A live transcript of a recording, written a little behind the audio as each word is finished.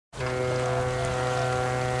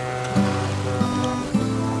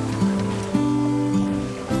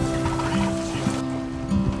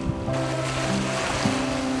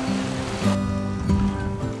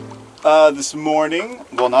This morning,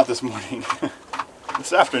 well not this morning,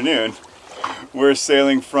 this afternoon, we're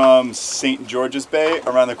sailing from St. George's Bay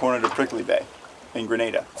around the corner to Prickly Bay in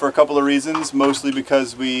Grenada. For a couple of reasons, mostly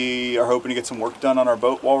because we are hoping to get some work done on our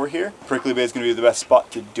boat while we're here. Prickly Bay is going to be the best spot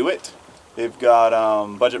to do it. They've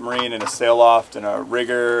got Budget Marine and a sail loft and a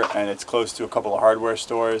rigger, and it's close to a couple of hardware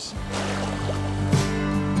stores.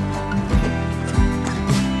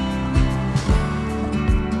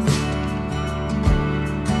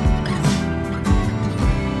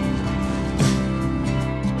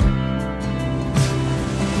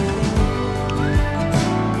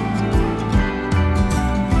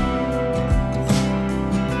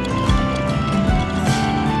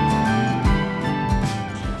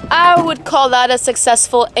 I would call that a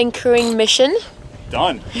successful anchoring mission.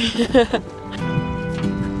 Done.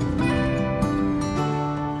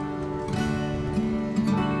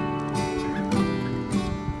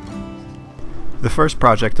 The first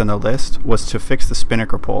project on the list was to fix the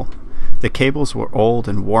spinnaker pole. The cables were old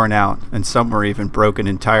and worn out, and some were even broken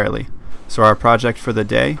entirely. So our project for the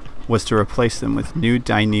day was to replace them with new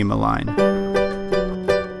Dyneema line.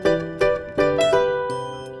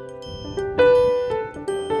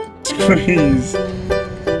 Please. How's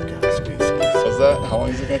that? How long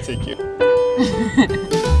is it gonna take you?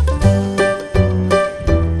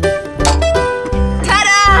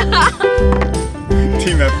 Ta-da!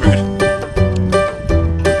 Team effort.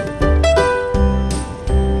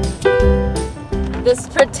 This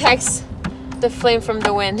protects the flame from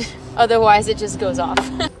the wind, otherwise it just goes off.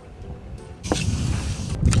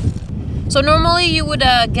 So normally you would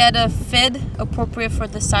get a fid appropriate for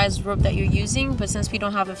the size rope that you're using, but since we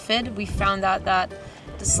don't have a fid, we found out that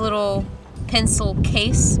this little pencil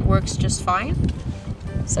case works just fine.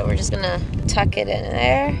 So we're just gonna tuck it in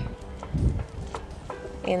there,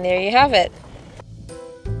 and there you have it.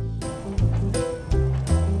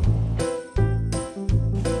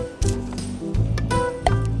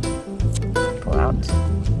 Pull out.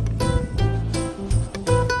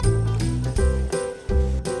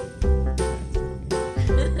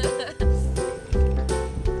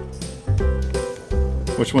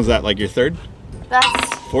 Which one's that? Like your third?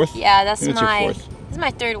 That's Fourth? Yeah, that's your my. fourth. This is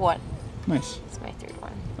my third one. Nice. It's my third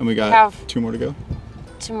one. And we got have 2 more to go.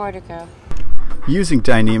 2 more to go. Using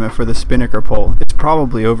Dyneema for the spinnaker pole is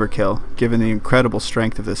probably overkill given the incredible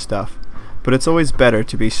strength of this stuff, but it's always better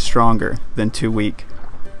to be stronger than too weak.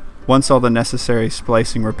 Once all the necessary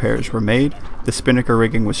splicing repairs were made, the spinnaker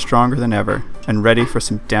rigging was stronger than ever and ready for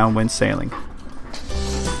some downwind sailing.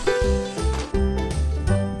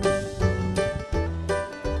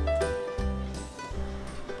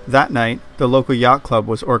 That night, the local yacht club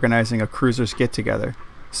was organizing a cruisers get-together,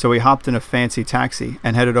 so we hopped in a fancy taxi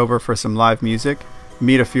and headed over for some live music,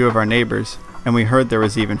 meet a few of our neighbors, and we heard there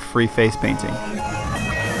was even free face painting. I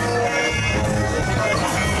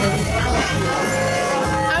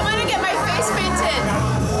want to get my face painted!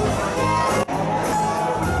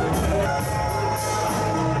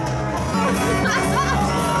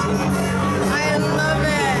 I love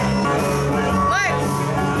it!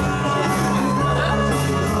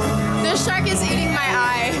 Look! The shark is eating my eye.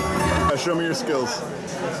 Show me your skills.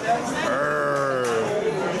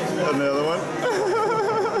 And the other one.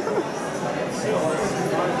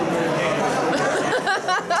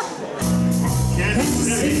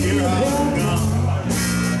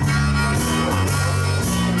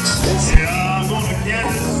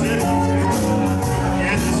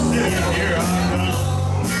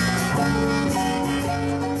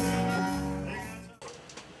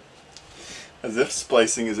 As if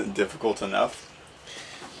splicing isn't difficult enough.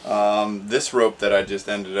 This rope that I just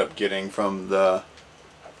ended up getting from the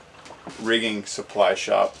rigging supply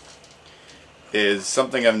shop is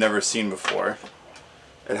something I've never seen before.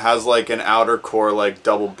 It has like an outer core like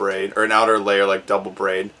double braid, or an outer layer like double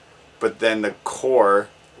braid, but then the core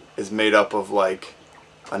is made up of like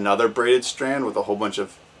another braided strand with a whole bunch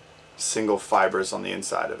of single fibers on the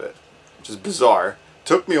inside of it, which is bizarre.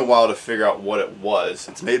 Took me a while to figure out what it was.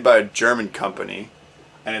 It's made by a German company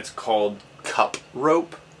and it's called cup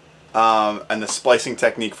rope. And the splicing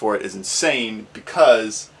technique for it is insane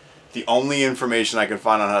because the only information I can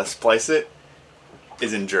find on how to splice it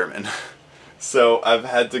is in German. So I've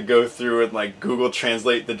had to go through and like Google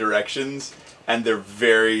translate the directions, and they're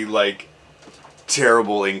very like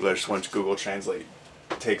terrible English once Google Translate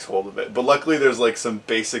takes hold of it. But luckily there's like some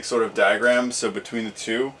basic sort of diagrams, so between the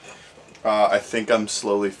two I think I'm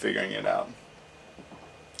slowly figuring it out.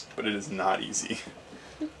 But it is not easy.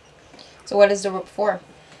 So what is the rope for?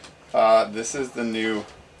 This is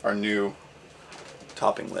our new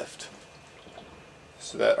topping lift,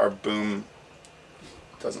 so that our boom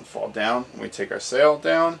doesn't fall down when we take our sail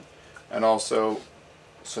down. and also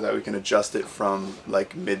so that we can adjust it from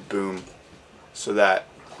like mid-boom, so that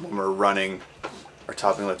when we're running, our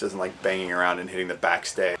topping lift isn't like banging around and hitting the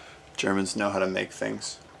backstay. Germans know how to make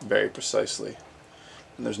things very precisely,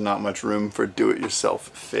 and there's not much room for do-it-yourself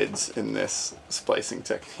fids in this splicing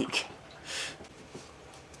technique.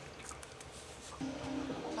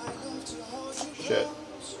 Shit.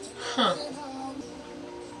 Huh.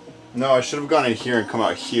 No, I should have gone in here and come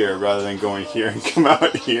out here rather than going here and come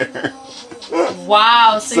out here.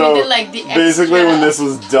 Wow, so you did like the extra. Basically when this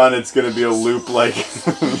was done, it's going to be a loop like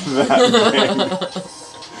that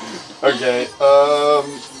big. Okay,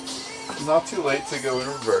 not too late to go in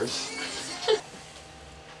reverse.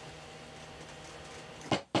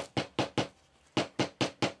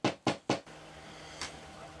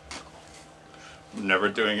 I'm never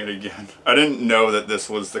doing it again. I didn't know that this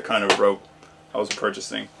was the kind of rope I was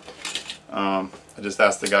purchasing. I just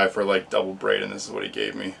asked the guy for like double braid and this is what he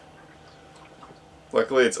gave me.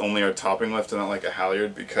 Luckily it's only our topping lift and not like a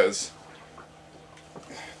halyard because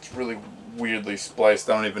it's really weirdly spliced.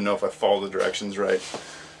 I don't even know if I follow the directions right.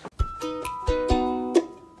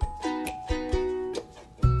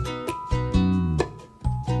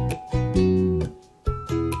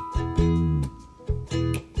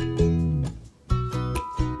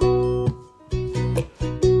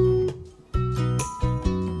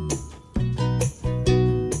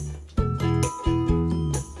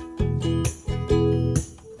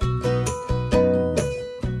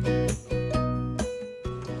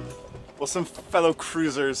 Well, some fellow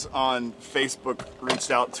cruisers on Facebook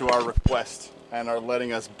reached out to our request and are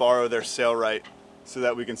letting us borrow their sailrite so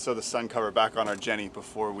that we can sew the sun cover back on our Jenny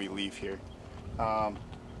before we leave here.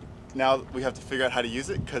 Now we have to figure out how to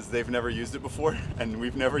use it because they've never used it before and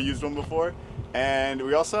we've never used one before. And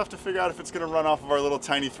we also have to figure out if it's going to run off of our little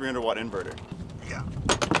tiny 300 watt inverter. Yeah.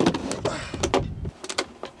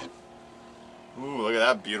 Ooh, look at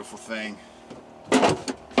that beautiful thing.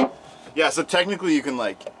 Yeah, so technically you can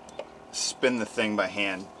like spin the thing by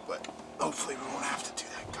hand, but hopefully we won't have to do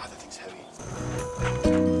that. God, that thing's heavy.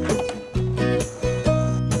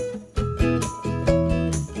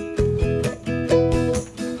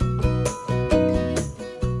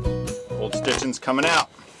 Old stitching's coming out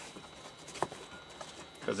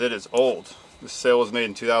because it is old. This sail was made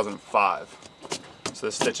in 2005, so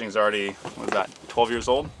this stitching's already, what is that, 12 years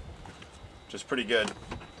old, which is pretty good.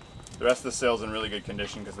 The rest of the sail's in really good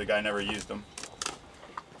condition because the guy never used them.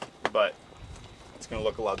 But it's going to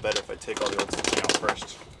look a lot better if I take all the old stitching out first.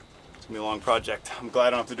 It's going to be a long project. I'm glad I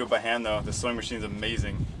don't have to do it by hand though. The sewing machine's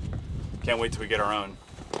amazing. Can't wait till we get our own.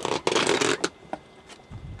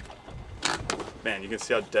 Man, you can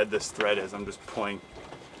see how dead this thread is. I'm just pulling,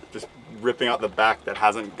 just ripping out the back that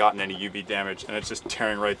hasn't gotten any UV damage, and it's just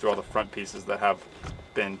tearing right through all the front pieces that have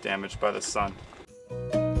been damaged by the sun.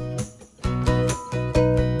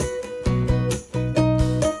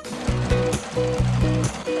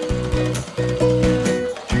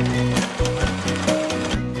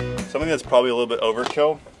 Something that's probably a little bit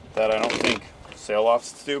overkill that I don't think sail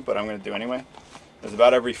lofts do, but I'm going to do anyway, is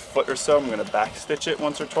about every foot or so I'm going to back stitch it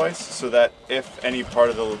once or twice so that if any part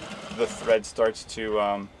of the thread starts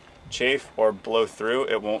to chafe or blow through,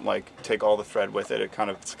 it won't like take all the thread with it. It's kind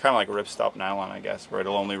of like ripstop nylon, I guess, where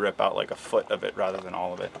it'll only rip out like a foot of it rather than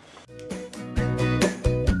all of it.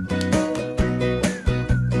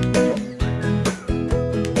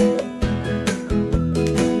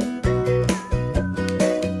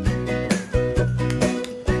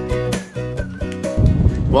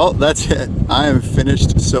 Well, that's it. I am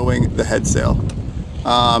finished sewing the head sail.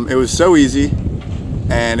 It was so easy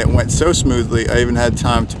and it went so smoothly. I even had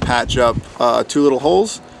time to patch up 2 little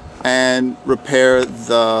holes and repair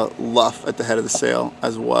the luff at the head of the sail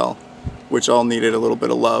as well, which all needed a little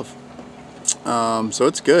bit of love. So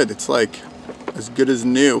it's good. It's like as good as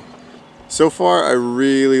new. So far, I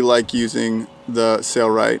really like using the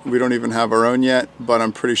sailrite. We don't even have our own yet, but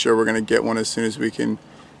I'm pretty sure we're going to get one as soon as we can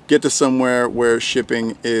get to somewhere where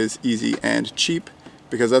shipping is easy and cheap,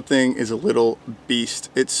 because that thing is a little beast.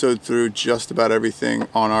 It sewed through just about everything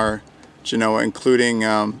on our Genoa, including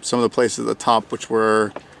some of the places at the top, which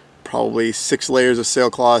were probably 6 layers of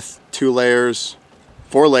sailcloth, 4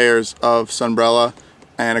 layers of sunbrella,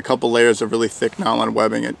 and a couple layers of really thick nylon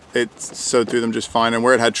webbing. It sewed through them just fine, and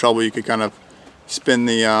where it had trouble you could kind of spin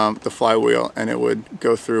the flywheel and it would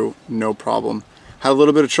go through no problem. Had a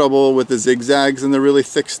little bit of trouble with the zigzags and the really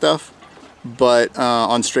thick stuff, but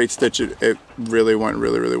on straight stitch it really went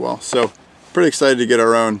really well. So pretty excited to get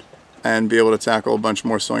our own and be able to tackle a bunch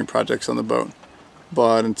more sewing projects on the boat.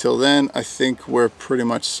 But until then, I think we're pretty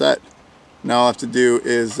much set. Now all I have to do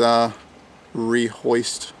is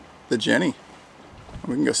rehoist the Jenny.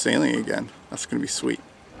 We can go sailing again. That's gonna be sweet.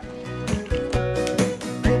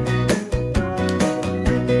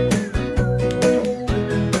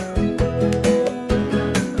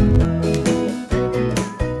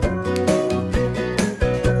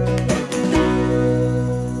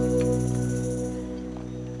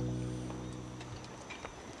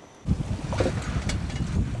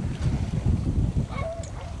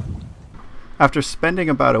 After spending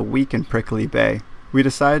about a week in Prickly Bay, we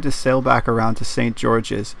decided to sail back around to St.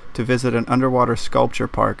 George's to visit an underwater sculpture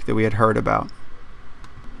park that we had heard about.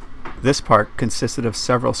 This park consisted of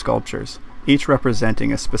several sculptures, each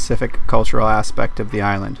representing a specific cultural aspect of the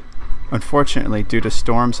island. Unfortunately, due to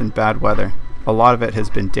storms and bad weather, a lot of it has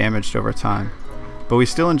been damaged over time, but we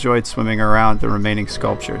still enjoyed swimming around the remaining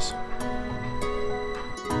sculptures.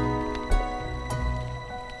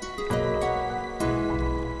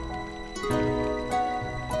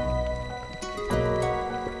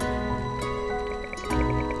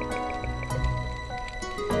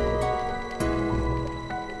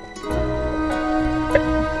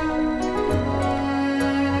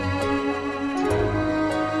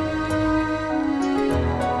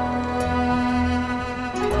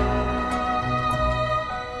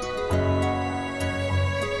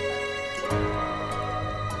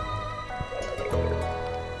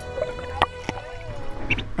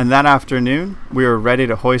 And that afternoon, we were ready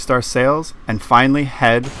to hoist our sails and finally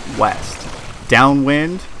head west,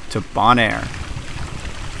 downwind to Bonaire.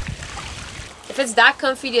 If it's that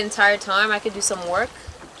comfy the entire time, I could do some work.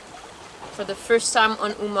 For the first time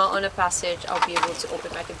on Uma on a passage, I'll be able to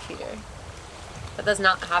open my computer. That does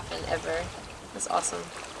not happen ever. That's awesome.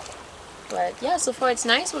 But yeah, so far it's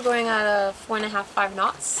nice. We're going at 4.5, 5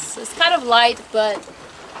 knots. It's kind of light, but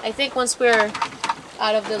I think once we're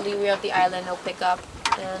out of the leeway of the island, it'll pick up.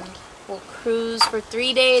 And we'll cruise for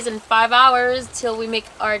 3 days and 5 hours till we make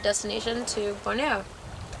our destination to Bonaire.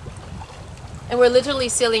 And we're literally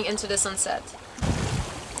sailing into the sunset.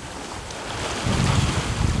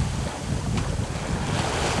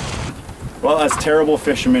 Well, as terrible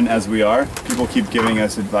fishermen as we are, people keep giving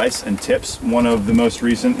us advice and tips. One of the most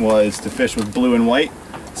recent was to fish with blue and white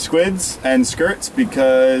squids and skirts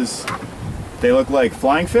because they look like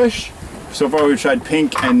flying fish. So far we've tried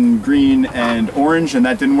pink and green and orange and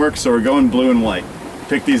that didn't work, so we're going blue and white.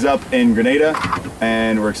 Picked these up in Grenada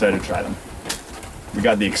and we're excited to try them. We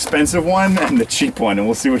got the expensive one and the cheap one and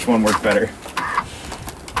we'll see which one works better.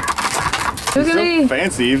 Googly. So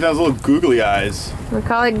fancy, even has little googly eyes. We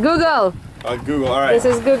call it Google. Google, alright.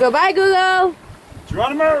 This is Google. Bye Google!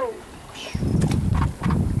 Geronimo!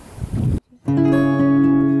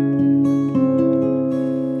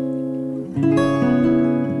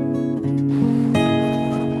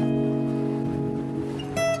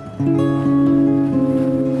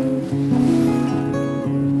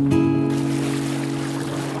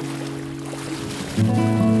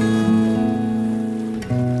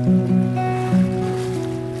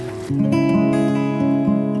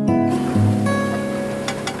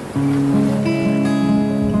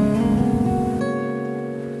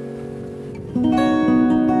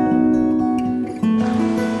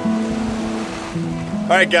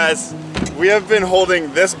 Alright guys, we have been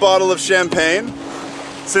holding this bottle of champagne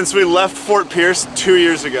since we left Fort Pierce 2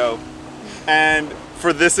 years ago. And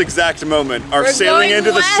for this exact moment, we're sailing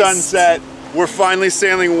into the sunset. We're finally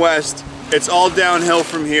sailing west. It's all downhill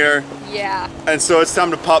from here. Yeah. And so it's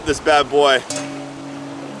time to pop this bad boy.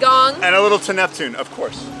 Gong. And a little to Neptune, of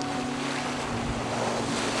course.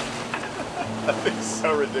 That thing's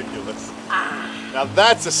so ridiculous. Now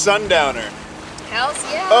that's a sundowner. Hells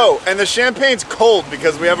yeah. Oh, and the champagne's cold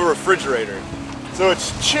because we have a refrigerator. So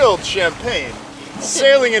it's chilled champagne,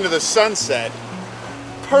 sailing into the sunset,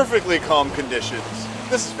 perfectly calm conditions.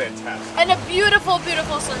 This is fantastic. And a beautiful,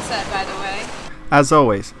 beautiful sunset, by the way. As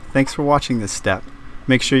always, thanks for watching this step.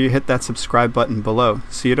 Make sure you hit that subscribe button below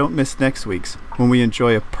so you don't miss next week's when we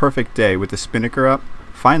enjoy a perfect day with the spinnaker up,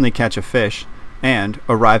 finally catch a fish, and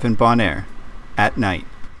arrive in Bonaire at night.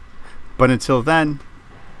 But until then,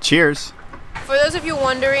 cheers! For those of you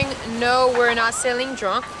wondering, no, we're not sailing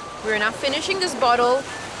drunk. We're not finishing this bottle.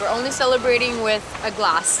 We're only celebrating with a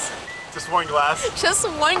glass. Just one glass? Just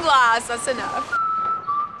one glass, that's enough.